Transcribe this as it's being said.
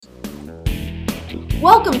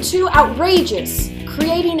Welcome to Outrageous,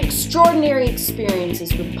 creating extraordinary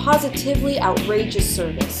experiences with positively outrageous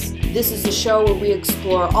service. This is the show where we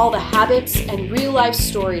explore all the habits and real-life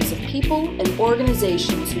stories of people and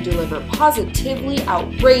organizations who deliver positively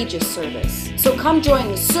outrageous service. So come join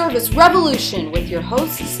the service revolution with your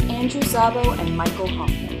hosts, Andrew Szabo and Michael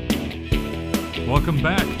Hoffman. Welcome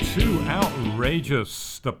back to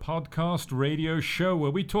Outrageous, the podcast radio show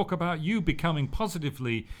where we talk about you becoming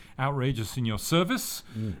positively outrageous in your service.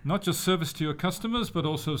 Not just service to your customers, but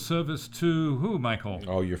also service to who, Michael?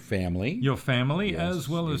 Oh, your family. Your family, Yes. as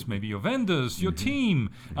well as maybe your vendors, your team.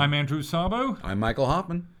 I'm Andrew Szabo. I'm Michael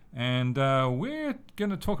Hoffman. And we're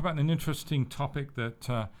going to talk about an interesting topic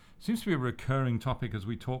that seems to be a recurring topic as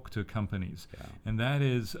we talk to companies. Yeah. And that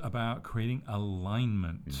is about creating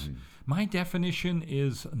alignment. My definition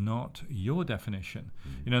is not your definition.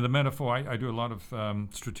 You know, the metaphor, I do a lot of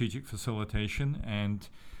strategic facilitation, and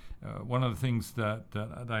one of the things that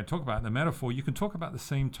I talk about in the metaphor, you can talk about the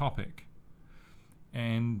same topic,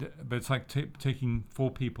 but it's like taking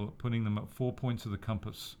four people, putting them at 4 points of the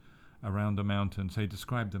compass around a mountain, say,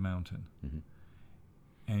 describe the mountain.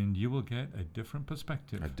 And you will get a different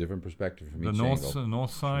perspective. A different perspective from The each angle.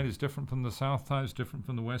 north side is different from the south side, is different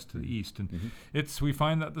from the west to the east. And we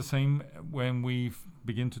find that the same when we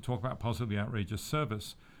begin to talk about positively outrageous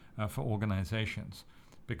service for organizations,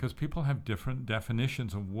 because people have different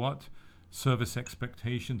definitions of what service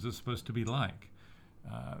expectations are supposed to be like.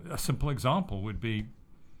 A simple example would be,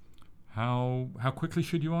 how quickly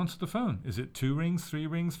should you answer the phone? Is it 2 rings, 3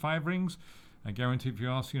 rings, 5 rings? I guarantee if you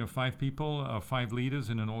ask, 5 people or 5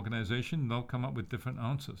 leaders in an organization, they'll come up with different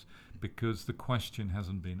answers because the question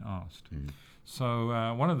hasn't been asked. So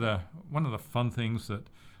one of the fun things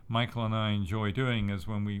that Michael and I enjoy doing is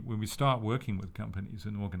when we start working with companies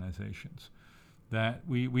and organizations, that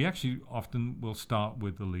we actually often will start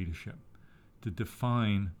with the leadership to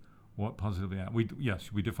define what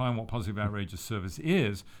we define what positive outrageous service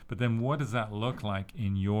is, but then what does that look like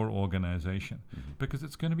in your organization? Because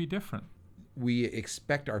it's going to be different. We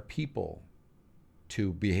expect our people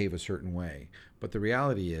to behave a certain way, but the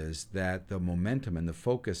reality is that the momentum and the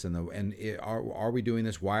focus are we doing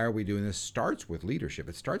this? Why are we doing this? Starts with leadership.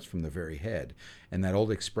 It starts from the very head, and that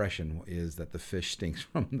old expression is that the fish stinks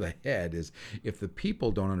from the head. Is if the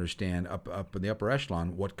people don't understand up in the upper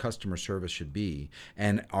echelon what customer service should be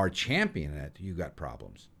and are championing it, you got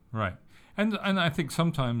problems. Right, and I think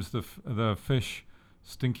sometimes the fish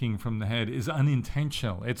stinking from the head is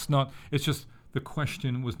unintentional. It's not. It's just the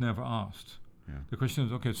question was never asked. Yeah. The question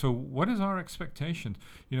is, okay, so what is our expectations?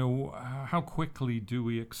 How quickly do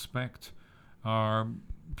we expect our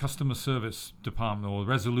customer service department or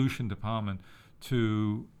resolution department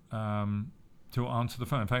to answer the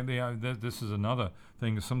phone? In fact, this is another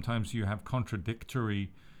thing. Sometimes you have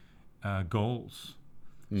contradictory goals.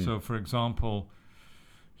 So, for example,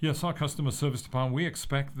 yes, our customer service department, we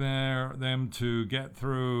expect them to get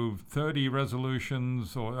through 30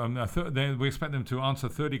 resolutions, or we expect them to answer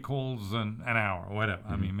 30 calls an hour, or whatever.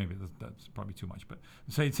 I mean, maybe that's probably too much, but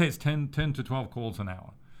say it's 10 to 12 calls an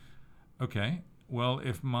hour. Okay, well,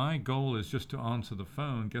 if my goal is just to answer the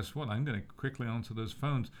phone, guess what? I'm going to quickly answer those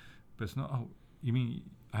phones, but it's not, you mean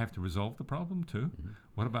I have to resolve the problem too?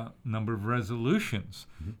 What about number of resolutions?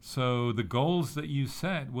 So the goals that you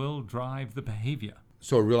set will drive the behavior.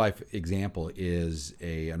 So a real life example is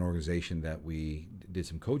an organization that we did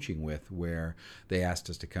some coaching with, where they asked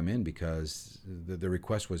us to come in because the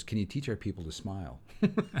request was, can you teach our people to smile?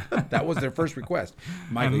 That was their first request.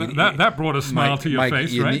 Michael, that brought a smile to your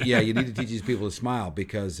face, right? You need to teach these people to smile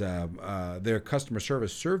because their customer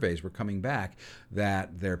service surveys were coming back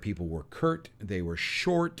that their people were curt, they were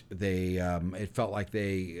short, it felt like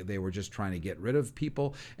they were just trying to get rid of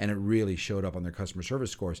people, and it really showed up on their customer service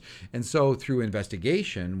scores. And so through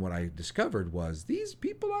investigation, what I discovered was these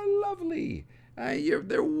people are lovely.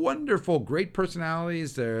 They're wonderful, great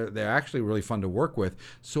personalities. They're actually really fun to work with.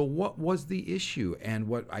 So what was the issue? And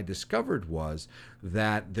what I discovered was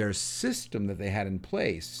that their system that they had in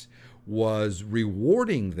place was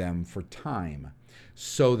rewarding them for time.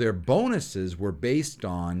 So their bonuses were based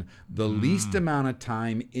on the least amount of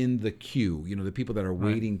time in the queue, the people that are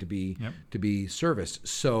waiting to be serviced.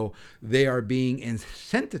 So they are being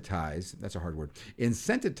incentivized, that's a hard word,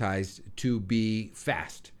 incentivized to be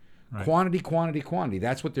fast, Right. Quantity.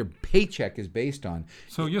 That's what their paycheck is based on.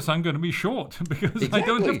 So yes, I'm going to be short because Exactly. I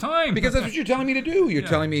don't have time. Because that's what you're telling me to do. You're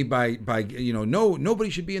telling me by nobody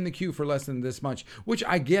should be in the queue for less than this much, which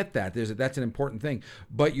I get that. That's an important thing.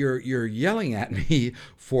 But you're yelling at me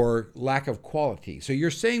for lack of quality. So you're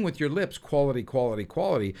saying with your lips quality,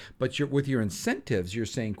 but with your incentives you're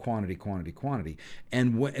saying quantity.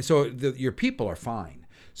 And your people are fine.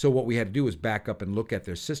 So what we had to do was back up and look at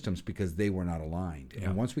their systems because they were not aligned.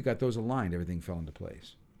 And once we got those aligned, everything fell into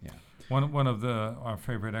place. Yeah. One of our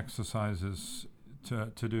favorite exercises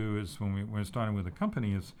to do is when we're starting with a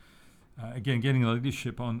company is again getting the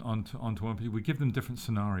leadership onto one people. We give them different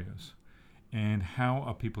scenarios, and how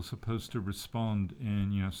are people supposed to respond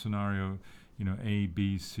in scenario A,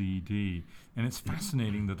 B, C, D. And it's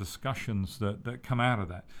fascinating the discussions that come out of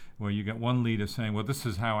that, where you get one leader saying, well, this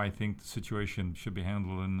is how I think the situation should be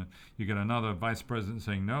handled, and you get another vice president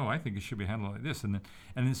saying, no, I think it should be handled like this, and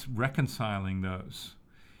it's reconciling those.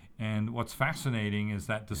 And what's fascinating is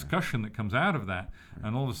that discussion that comes out of that,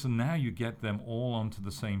 and all of a sudden now you get them all onto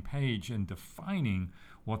the same page and defining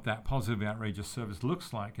what that positive outrageous service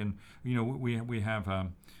looks like. And we have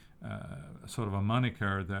sort of a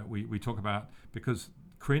moniker that we talk about, because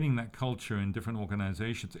creating that culture in different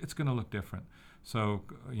organizations, it's going to look different. So,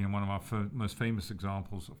 one of our most famous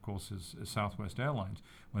examples, of course, is Southwest Airlines.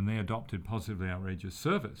 When they adopted positively outrageous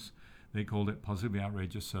service, they called it positively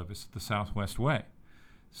outrageous service the Southwest way.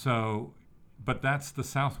 So, but that's the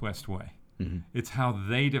Southwest way. Mm-hmm. It's how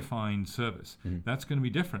they define service. Mm-hmm. That's going to be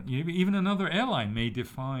different. Even another airline may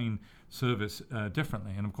define service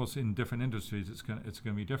differently, and of course, in different industries, it's going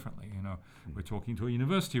to be differently. Mm-hmm. We're talking to a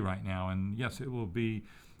university right now, and yes, it will be,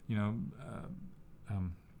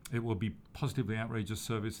 it will be positively outrageous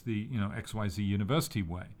service the XYZ university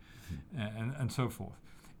way, mm-hmm. and so forth.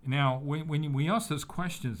 Now, when we ask those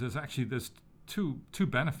questions, there's two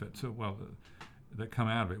benefits. That come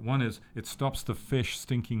out of it. One is it stops the fish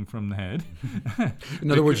stinking from the head.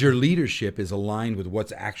 In other words, your leadership is aligned with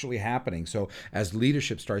what's actually happening. So as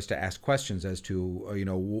leadership starts to ask questions as to,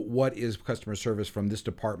 what is customer service from this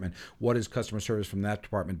department? What is customer service from that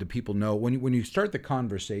department? Do people know? When you start the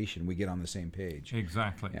conversation, we get on the same page.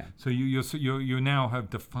 Exactly. Yeah. So you now have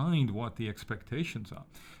defined what the expectations are.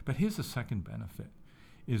 But here's the second benefit,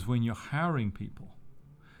 is when you're hiring people,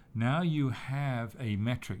 now you have a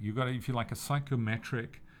metric. You've got, if you like, a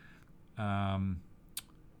psychometric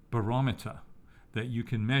barometer that you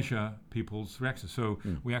can measure people's reactions. So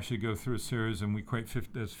we actually go through a series and we create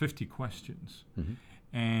there's 50 questions. Mm-hmm.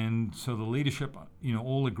 And so the leadership,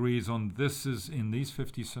 all agrees on this is, in these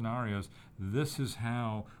 50 scenarios, this is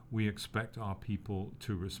how we expect our people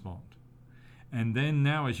to respond. And then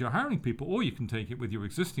now as you're hiring people, or you can take it with your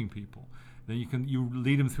existing people, then you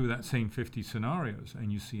lead them through that same 50 scenarios,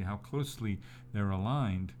 and you see how closely they're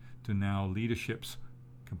aligned to now leadership's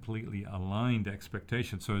completely aligned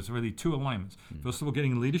expectations. So it's really two alignments. Mm-hmm. First of all,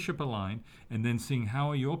 getting leadership aligned, and then seeing how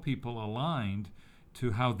are your people aligned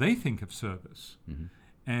to how they think of service. Mm-hmm.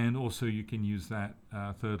 And also you can use that,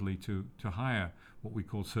 thirdly, to hire what we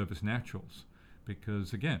call service naturals.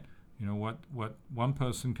 Because again, what one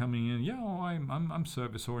person coming in, I'm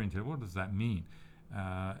service oriented. What does that mean?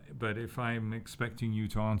 But if I'm expecting you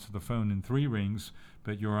to answer the phone in 3 rings,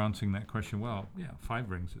 but you're answering that question, 5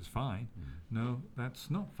 rings is fine. Mm-hmm. No, that's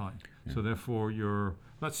not fine. Yeah. So therefore,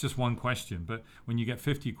 that's just one question. But when you get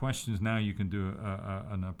 50 questions, now you can do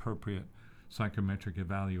an appropriate psychometric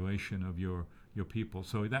evaluation of your people.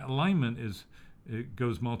 So that alignment it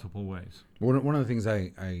goes multiple ways. One of the things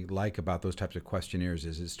I like about those types of questionnaires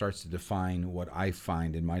is it starts to define what I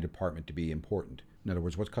find in my department to be important. In other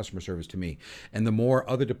words, what's customer service to me? And the more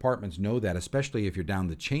other departments know that, especially if you're down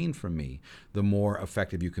the chain from me, the more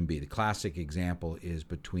effective you can be. The classic example is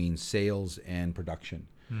between sales and production.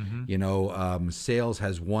 Mm-hmm. Sales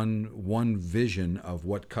has one vision of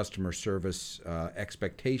what customer service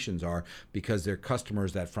expectations are, because their customer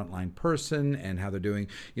is that frontline person and how they're doing,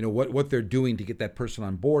 what they're doing to get that person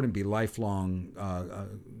on board and be lifelong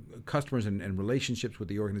customers and relationships with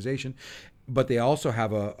the organization. But they also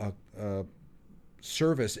have a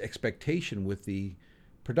service expectation with the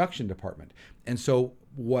production department. And so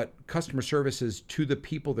what customer service is to the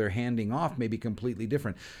people they're handing off may be completely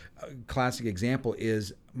different. A classic example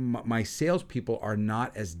is my salespeople are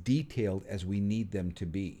not as detailed as we need them to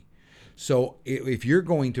be. So if you're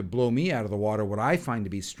going to blow me out of the water, what I find to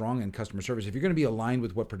be strong in customer service, if you're going to be aligned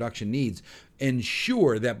with what production needs,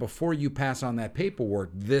 ensure that before you pass on that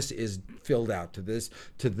paperwork, this is filled out to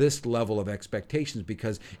this level of expectations,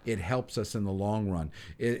 because it helps us in the long run.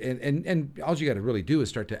 And all you got to really do is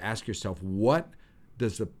start to ask yourself, what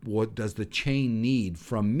does the chain need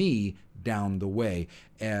from me down the way,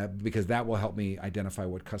 because that will help me identify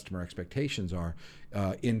what customer expectations are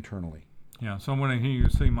internally. Yeah, so what I hear you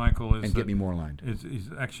say, Michael, is and get me more aligned. Is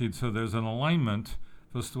actually, so there's an alignment.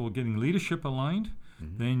 First of all, getting leadership aligned.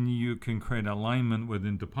 Then you can create alignment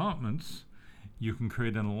within departments. You can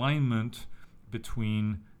create an alignment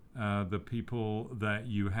between the people that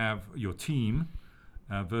you have, your team,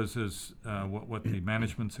 versus what the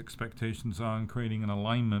management's expectations are, and creating an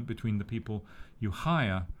alignment between the people you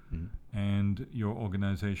hire and your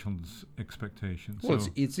organization's expectations. Well,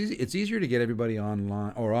 it's easier to get everybody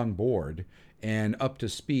online or on board and up to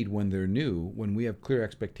speed when they're new, when we have clear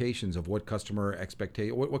expectations of what customer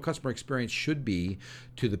experience should be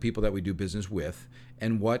to the people that we do business with,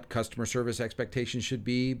 and what customer service expectations should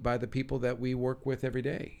be by the people that we work with every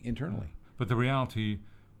day internally. But the reality,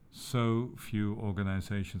 so few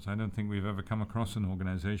organizations, I don't think we've ever come across an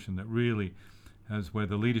organization that really has, where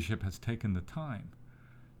the leadership has taken the time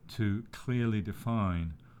to clearly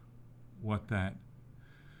define what that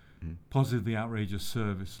positively outrageous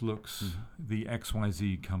service looks the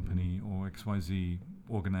XYZ company or XYZ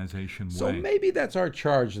organization way. So maybe that's our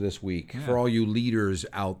charge this week for all you leaders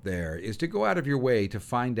out there, is to go out of your way to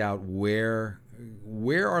find out where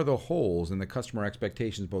are the holes in the customer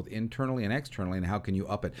expectations, both internally and externally, and how can you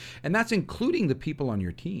up it? And that's including the people on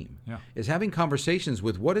your team. Is having conversations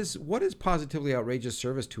with what is positively outrageous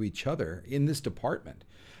service to each other in this department.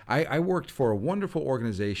 I worked for a wonderful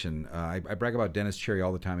organization. I brag about Dennis Cherry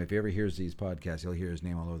all the time. If he ever hears these podcasts, he'll hear his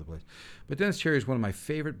name all over the place. But Dennis Cherry is one of my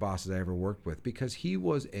favorite bosses I ever worked with, because he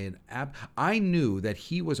was I knew that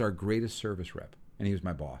he was our greatest service rep, and he was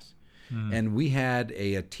my boss. And we had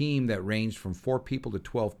a team that ranged from 4 people to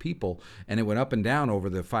 12 people, and it went up and down over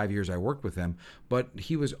the 5 years I worked with him. But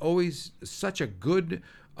he was always such a good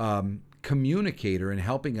communicator in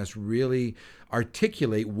helping us really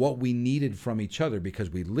articulate what we needed from each other, because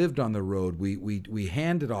we lived on the road. We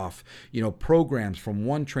handed off, programs from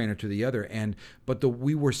one trainer to the other, but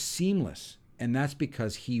we were seamless. And that's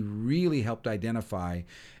because he really helped identify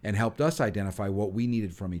and helped us identify what we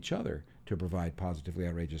needed from each other to provide positively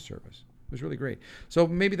outrageous service. It was really great. So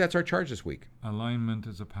maybe that's our charge this week. Alignment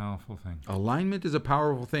is a powerful thing. Alignment is a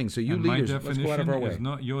powerful thing. So you and leaders, let's go out of our way. My definition is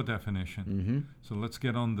not your definition. So let's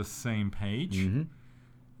get on the same page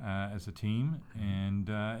as a team, and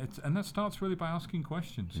that starts really by asking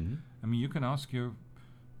questions. I mean, you can ask your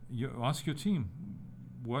team.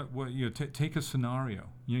 Take a scenario.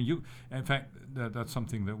 In fact, that's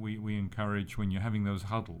something that we encourage when you're having those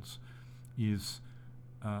huddles, is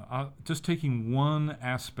just taking one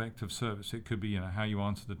aspect of service. It could be how you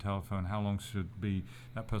answer the telephone, how long should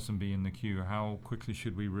that person be in the queue, how quickly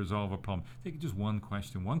should we resolve a problem. Take just one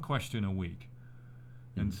question a week,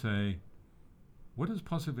 and say, what does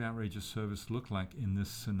positively outrageous service look like in this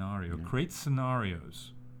scenario? Create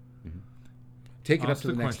scenarios. Take it up to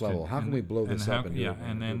the next level. How can we blow this up?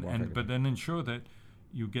 But then ensure that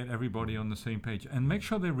you get everybody on the same page, and make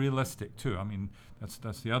sure they're realistic too. I mean,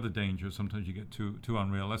 that's the other danger. Sometimes you get too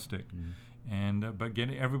unrealistic, but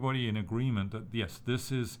getting everybody in agreement that yes,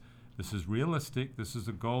 this is realistic. This is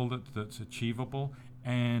a goal that's achievable,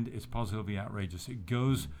 and it's positively outrageous. It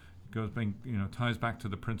goes ties back to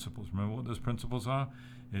the principles. Remember what those principles are?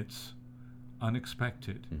 It's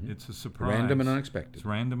unexpected. It's a surprise. Random and unexpected. It's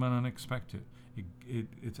random and unexpected.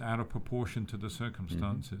 It's out of proportion to the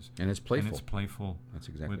circumstances, and it's playful. And it's playful. That's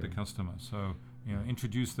exactly with the customer. So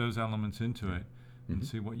introduce those elements into it, and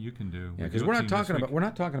see what you can do. Yeah, because we're not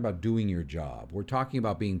talking about doing your job. We're talking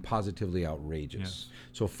about being positively outrageous. Yes.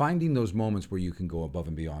 So finding those moments where you can go above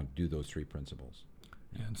and beyond, do those 3 principles.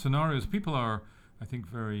 Yeah, and scenarios. People are, I think,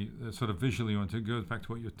 very sort of visually oriented. It goes back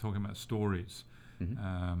to what you're talking about, stories.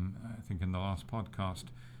 I think in the last podcast.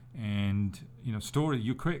 And story.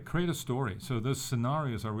 You create a story. So those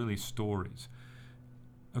scenarios are really stories.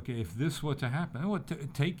 Okay, if this were to happen,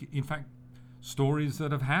 take in fact stories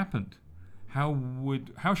that have happened. How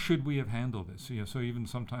should we have handled this? So even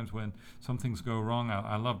sometimes when some things go wrong,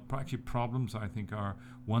 I love problems. I think are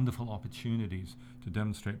wonderful opportunities to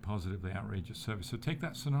demonstrate positively outrageous service. So take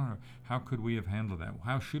that scenario. How could we have handled that?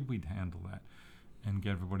 How should we handle that? And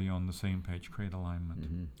get everybody on the same page, create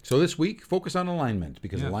alignment. So this week, focus on alignment,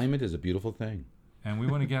 because alignment is a beautiful thing. And we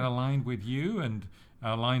want to get aligned with you and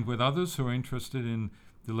aligned with others who are interested in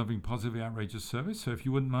delivering positively outrageous service. So if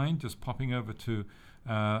you wouldn't mind just popping over to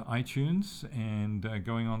iTunes and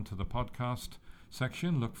going on to the podcast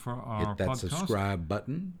section, look for our Hit that podcast. subscribe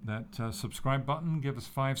button. That subscribe button, give us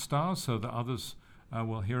 5 stars so that others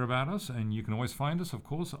will hear about us. And you can always find us, of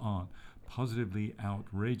course, on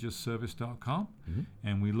positivelyoutrageousservice.com,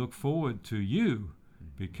 and we look forward to you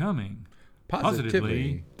becoming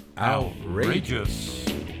positively outrageous.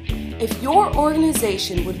 If your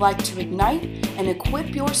organization would like to ignite and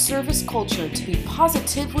equip your service culture to be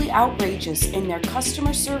positively outrageous in their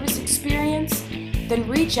customer service experience, then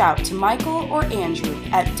reach out to Michael or Andrew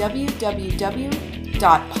at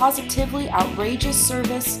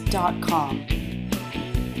www.positivelyoutраgeousservice.com.